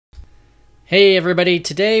Hey everybody,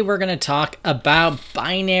 today we're going to talk about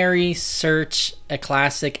binary search, a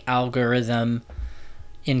classic algorithm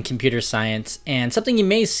in computer science, and something you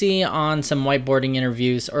may see on some whiteboarding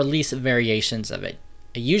interviews, or at least variations of it.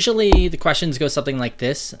 Usually the questions go something like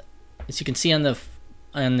this. As you can see on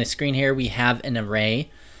the screen here, we have an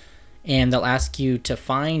array, and they'll ask you to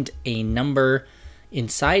find a number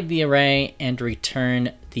inside the array and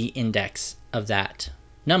return the index of that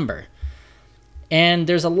number. And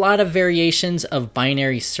there's a lot of variations of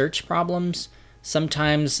binary search problems.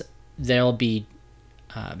 Sometimes there'll be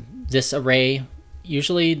this array.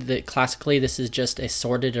 Usually, classically, this is just a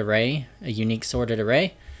sorted array, a unique sorted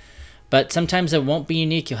array. But sometimes it won't be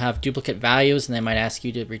unique. You'll have duplicate values, and they might ask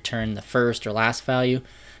you to return the first or last value.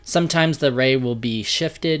 Sometimes the array will be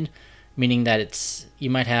shifted, meaning that you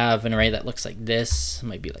might have an array that looks like this. It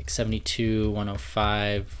might be like 72,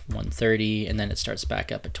 105, 130, and then it starts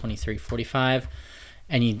back up at 23, 45,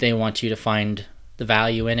 and they want you to find the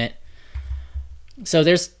value in it. So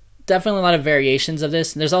there's definitely a lot of variations of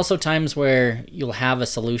this. And there's also times where you'll have a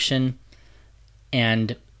solution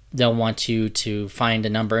and they'll want you to find a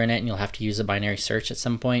number in it, and you'll have to use a binary search at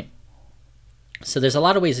some point. So there's a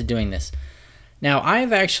lot of ways of doing this. Now,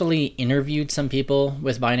 I've actually interviewed some people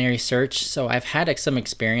with binary search, so I've had some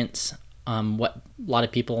experience what a lot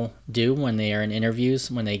of people do when they are in interviews,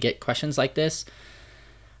 when they get questions like this.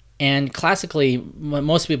 And classically, what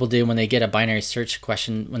most people do when they get a binary search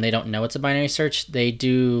question, when they don't know it's a binary search, they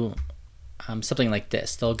do something like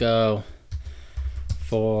this. They'll go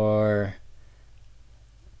for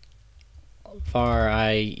var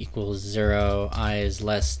I equals 0, I is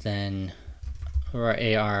less than or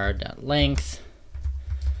ar.length,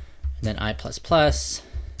 and then I++,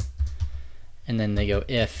 and then they go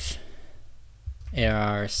if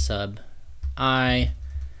ar sub I,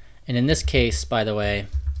 and in this case, by the way,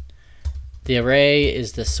 the array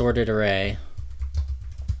is the sorted array.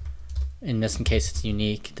 In this case, it's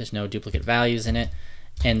unique. There's no duplicate values in it,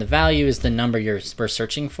 and the value is the number we're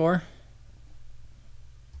searching for.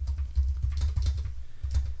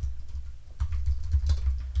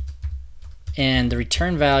 And the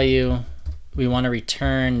return value, we want to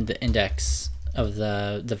return the index of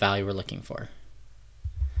the value we're looking for.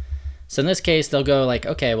 So in this case, they'll go like,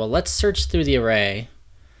 okay, well, let's search through the array.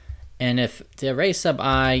 And if the array sub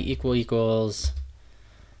I equals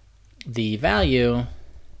the value,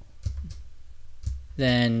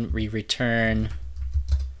 then we return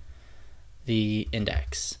the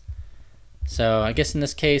index. So I guess in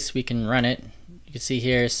this case, we can run it. You can see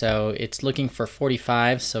here, so it's looking for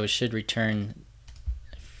 45, so it should return.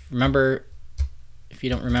 Remember, if you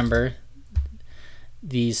don't remember,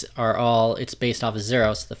 these are all, it's based off of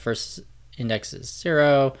 0, so the first index is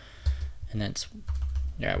 0, and then it's,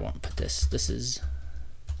 yeah, I won't put this. This is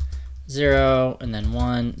 0, and then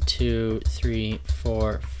 1, 2, 3,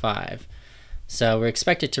 4, 5. So we're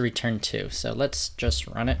expected to return 2. So let's just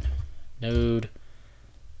run it. Node,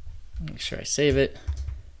 make sure I save it.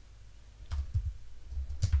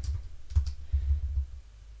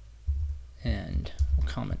 And we'll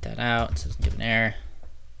comment that out so it doesn't give an error.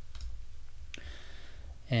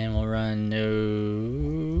 And we'll run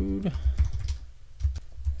node.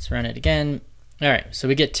 Let's run it again. All right, so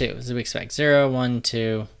we get 2, as we expect. 0, 1,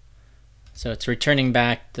 2. So it's returning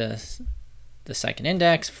back the second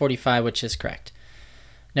index, 45, which is correct.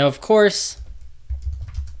 Now, of course,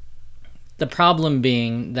 the problem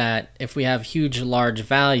being that if we have huge, large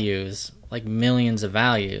values, like millions of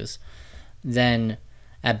values, then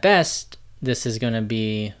at best, this is going to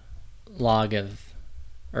be log of,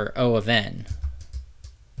 or O of n,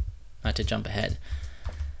 not to jump ahead.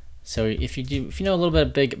 So if you know a little bit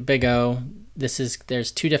of big O,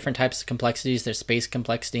 there's two different types of complexities. There's space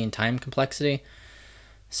complexity and time complexity.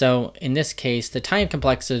 So in this case, the time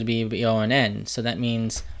complexity would be O and n. So that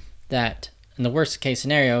means that in the worst case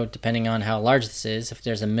scenario, depending on how large this is, if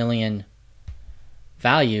there's 1 million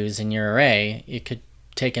values in your array, it could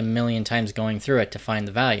take 1 million times going through it to find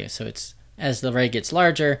the value. So it's, as the array gets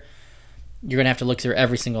larger, you're going to have to look through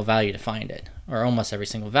every single value to find it, or almost every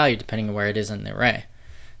single value, depending on where it is in the array.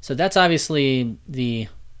 So that's obviously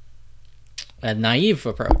a naive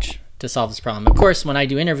approach to solve this problem. Of course, when I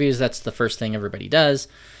do interviews, that's the first thing everybody does,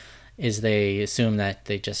 is they assume that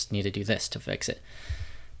they just need to do this to fix it.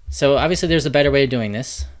 So obviously there's a better way of doing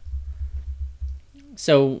this.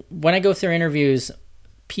 So when I go through interviews,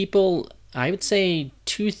 people, I would say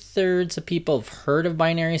 2/3 of people have heard of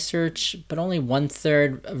binary search, but only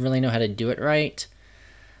 1/3 really know how to do it right.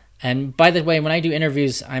 And by the way, when I do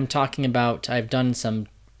interviews, I'm talking about, I've done some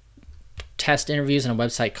test interviews on a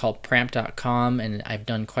website called pramp.com, and I've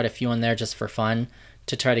done quite a few on there just for fun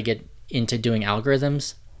to try to get into doing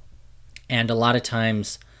algorithms. And a lot of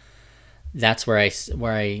times that's where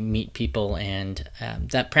I meet people, and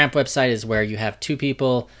that Pramp website is where you have two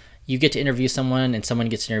people. You get to interview someone, and someone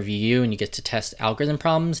gets to interview you, and you get to test algorithm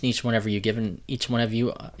problems. And each one of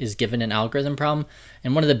you is given an algorithm problem.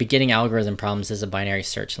 And one of the beginning algorithm problems is a binary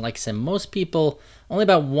search. And like I said, most people, only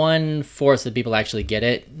about 1/4 of people actually get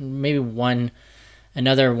it. Maybe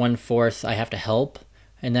another 1/4 I have to help,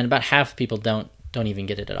 and then about half of people don't even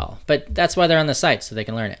get it at all. But that's why they're on the site, so they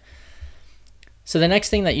can learn it. So the next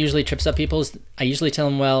thing that usually trips up people is I usually tell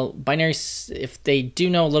them, well, binary, if they do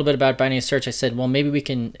know a little bit about binary search, I said, well, maybe we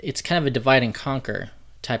can, it's kind of a divide and conquer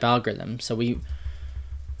type algorithm. So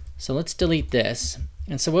let's delete this.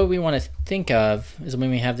 And so what we want to think of is when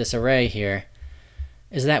we have this array here,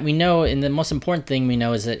 is that we know, and the most important thing we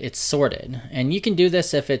know is that it's sorted. And you can do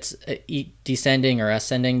this if it's descending or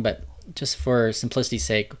ascending, but just for simplicity's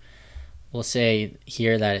sake, we'll say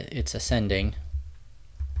here that it's ascending.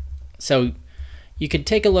 So you could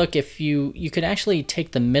take a look, if you could actually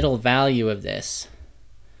take the middle value of this,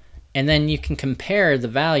 and then you can compare the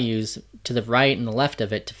values to the right and the left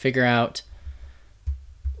of it to figure out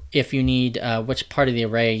if you need which part of the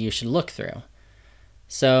array you should look through.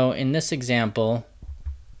 So in this example,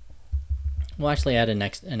 we'll actually add an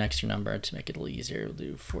extra number to make it a little easier. We'll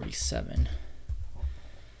do 47.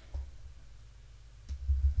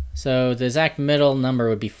 So the exact middle number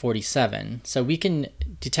would be 47. So we can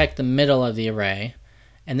detect the middle of the array,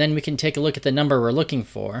 and then we can take a look at the number we're looking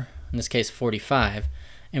for, in this case 45,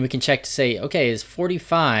 and we can check to say, okay, is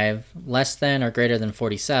 45 less than or greater than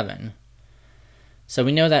 47? So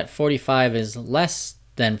we know that 45 is less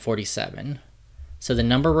than 47. So the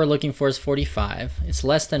number we're looking for is 45. It's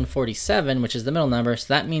less than 47, which is the middle number,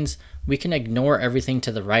 so that means we can ignore everything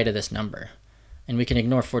to the right of this number. And we can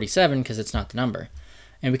ignore 47 because it's not the number.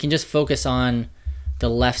 And we can just focus on the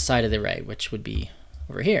left side of the array, which would be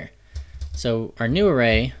over here. So our new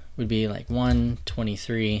array would be like 1,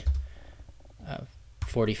 23,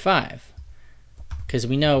 45. Because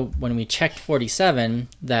we know when we checked 47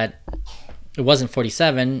 that it wasn't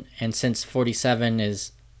 47, and since 47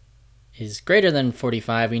 is greater than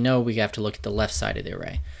 45, we know we have to look at the left side of the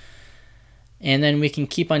array. And then we can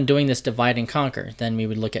keep on doing this divide and conquer. Then we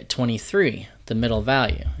would look at 23, the middle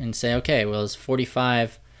value, and say, okay, well, is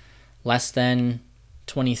 45 less than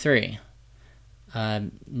 23?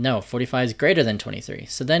 No, 45 is greater than 23.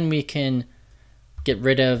 So then we can get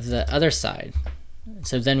rid of the other side.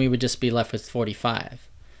 So then we would just be left with 45.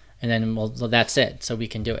 And then, well, that's it. So we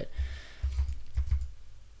can do it.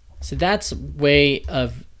 So that's a way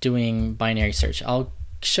of doing binary search. I'll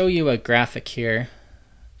show you a graphic here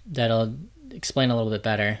that'll explain a little bit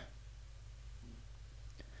better.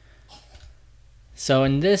 So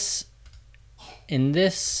in this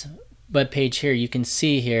web page here, you can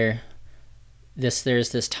see here there's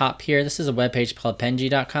this top here. This is a web page called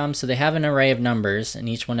peng.com. So they have an array of numbers, and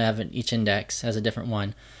each index has a different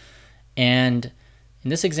one. And in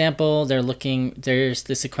this example, there's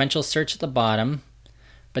the sequential search at the bottom,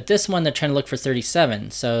 but this one they're trying to look for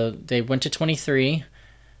 37. So they went to 23,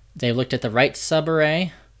 they looked at the right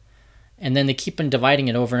subarray, and then they keep on dividing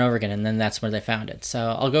it over and over again, and then that's where they found it.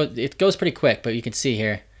 So it goes pretty quick, but you can see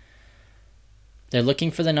here they're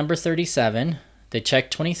looking for the number 37. They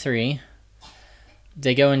check 23.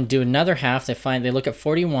 They go and do another half. They look at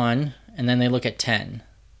 41, and then they look at 10.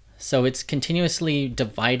 So it's continuously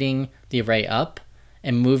dividing the array up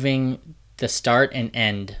and moving the start and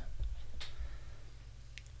end.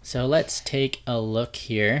 So let's take a look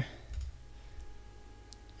here.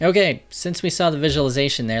 Okay, since we saw the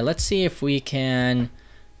visualization there, let's see if we can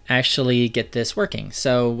actually get this working.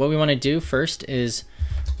 So what we want to do first is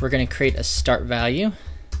we're going to create a start value,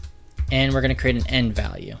 and we're going to create an end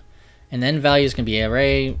value. And the end value is going to be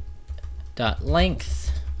array.length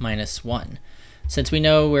 -1. Since we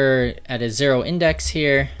know we're at a 0 index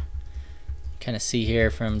here, kind of see here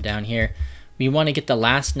from down here, we want to get the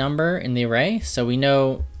last number in the array. So we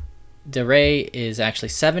know the array is actually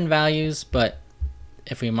 7 values, but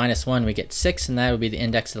if we -1, we get 6, and that would be the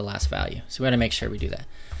index of the last value. So we want to make sure we do that.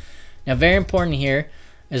 Now, very important here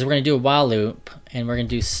is we're going to do a while loop, and we're going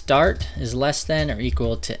to do start is less than or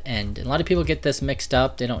equal to end. And a lot of people get this mixed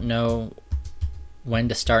up. They don't know when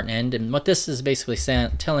to start and end. And what this is basically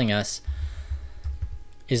telling us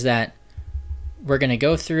is that we're going to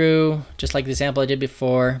go through, just like the example I did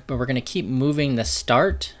before, but we're going to keep moving the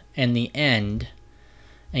start and the end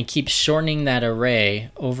and keep shortening that array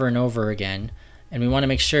over and over again. And we want to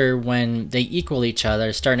make sure when they equal each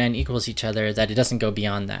other, start and end equals each other, that it doesn't go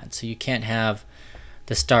beyond that. So you can't have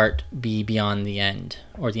the start be beyond the end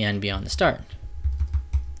or the end beyond the start.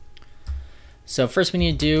 So first we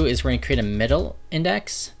need to do is we're going to create a middle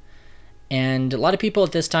index, And a lot of people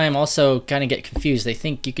at this time also kind of get confused. They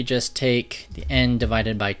think you could just take the n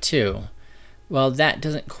divided by 2. Well, that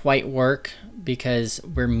doesn't quite work because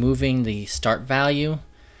we're moving the start value.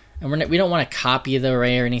 And we don't want to copy the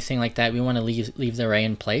array or anything like that. We want to leave the array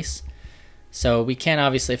in place. So we can't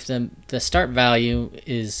obviously, if the start value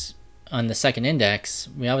is on the second index,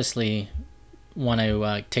 we obviously want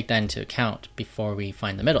to take that into account before we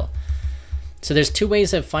find the middle. So there's two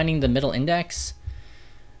ways of finding the middle index.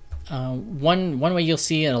 One way you'll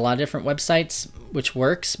see in a lot of different websites, which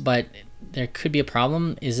works, but there could be a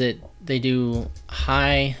problem, is they do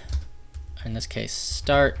high, in this case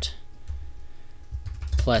start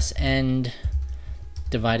plus end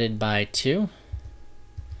divided by 2.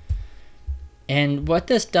 And what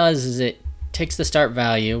this does is it takes the start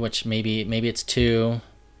value, which maybe it's 2,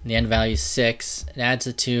 the end value is 6, it adds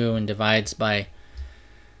a 2 and divides by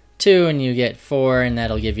 2, and you get 4, and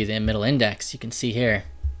that'll give you the middle index, you can see here.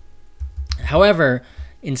 However,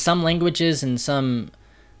 in some languages, in some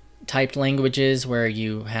typed languages where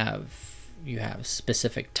you have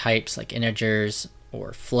specific types like integers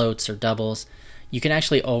or floats or doubles, you can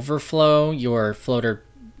actually overflow your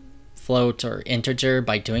float or integer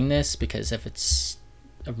by doing this, because if it's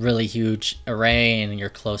a really huge array and you're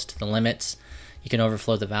close to the limits, you can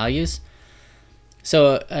overflow the values.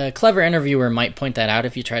 So a clever interviewer might point that out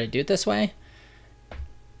if you try to do it this way.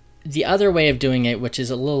 The other way of doing it, which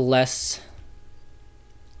is a little less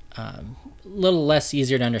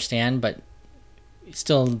easier to understand, but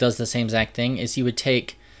still does the same exact thing, is you would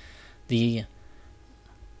take the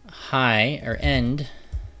high or end,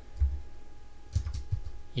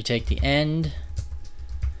 you take the end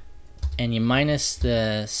and you minus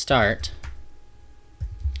the start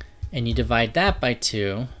and you divide that by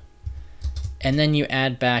 2, and then you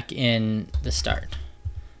add back in the start.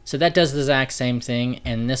 So that does the exact same thing,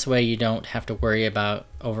 and this way you don't have to worry about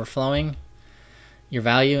overflowing your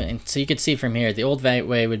value. And so you can see from here, the old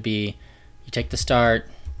way would be you take the start,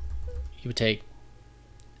 you would take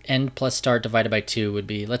end plus start divided by 2 would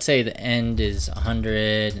be, let's say the end is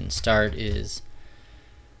 100 and start is,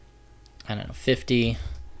 I don't know, 50.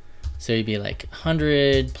 So you'd be like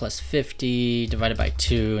 100 plus 50 divided by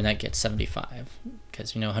 2, and that gets 75,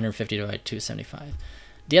 because 150 divided by 2 is 75.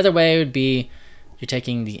 The other way would be you're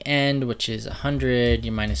taking the end, which is 100,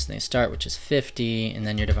 you minus the start, which is 50, and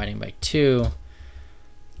then you're dividing by 2.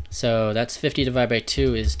 So that's 50 divided by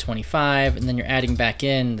 2 is 25, and then you're adding back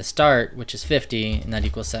in the start, which is 50, and that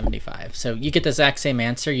equals 75. So you get the exact same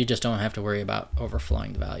answer, you just don't have to worry about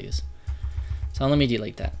overflowing the values. So let me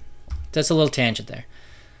delete that. That's a little tangent there.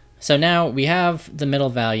 So now we have the middle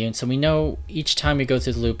value, and so we know each time we go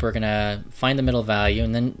through the loop we're going to find the middle value,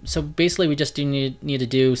 and then so basically we just need to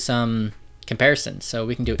do some comparisons. So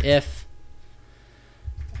we can do if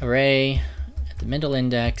array at the middle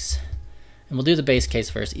index, and we'll do the base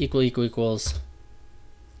case first, equals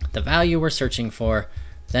the value we're searching for.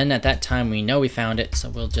 Then at that time we know we found it,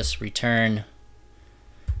 so we'll just return,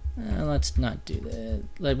 let's not do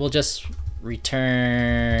that, we'll just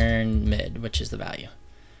return mid, which is the value.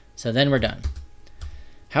 So then we're done.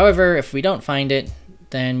 However, if we don't find it,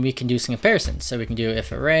 then we can do some comparisons. So we can do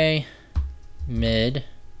if array mid,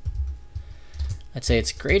 let's say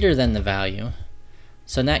it's greater than the value.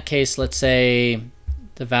 So in that case, let's say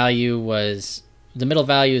the middle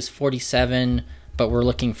value is 47, but we're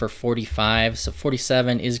looking for 45. So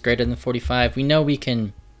 47 is greater than 45. We know we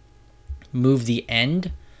can move the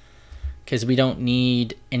end because we don't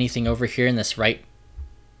need anything over here in this right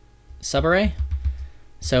subarray.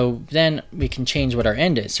 So then we can change what our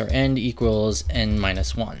end is. So our end equals n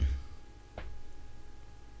minus 1.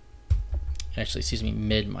 Actually, excuse me,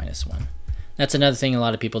 mid minus 1. That's another thing a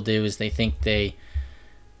lot of people do, is they think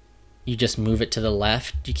you just move it to the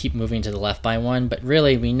left. You keep moving to the left by 1, but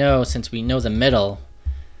really we know, since we know the middle,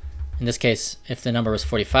 in this case, if the number was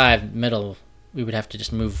 45, middle, we would have to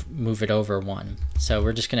just move it over 1. So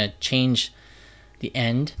we're just going to change the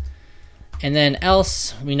end. And then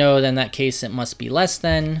else, we know that in that case it must be less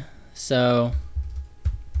than. So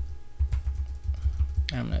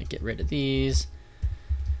I'm going to get rid of these.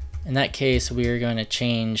 In that case, we are going to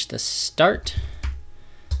change the start,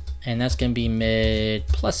 and that's going to be mid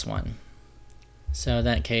plus 1. So in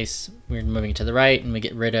that case, we're moving to the right, and we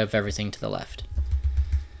get rid of everything to the left.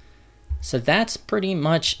 So that's pretty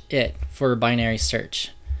much it for binary search.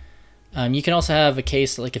 You can also have a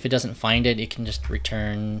case like if it doesn't find it, it can just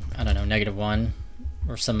return, I don't know, -1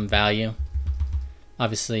 or some value.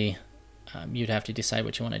 Obviously, you'd have to decide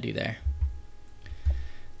what you want to do there.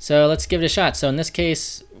 So let's give it a shot. So in this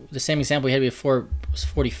case, the same example we had before was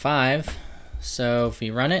 45. So if we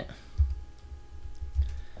run it,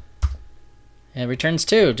 And it returns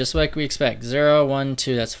 2, just like we expect. 0, 1,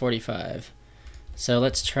 2, that's 45. So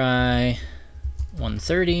let's try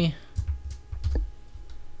 130.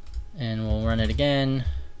 And we'll run it again.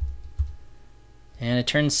 And it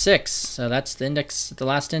turns 6. So that's the index, the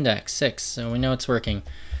last index, 6. So we know it's working.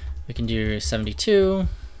 We can do 72.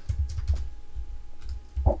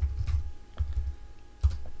 And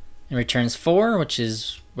returns 4, which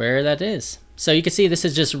is where that is. So you can see this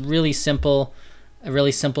is just really simple, a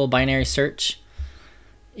really simple binary search.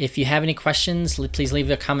 If you have any questions, please leave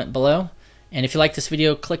a comment below. And if you like this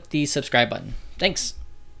video, click the subscribe button. Thanks.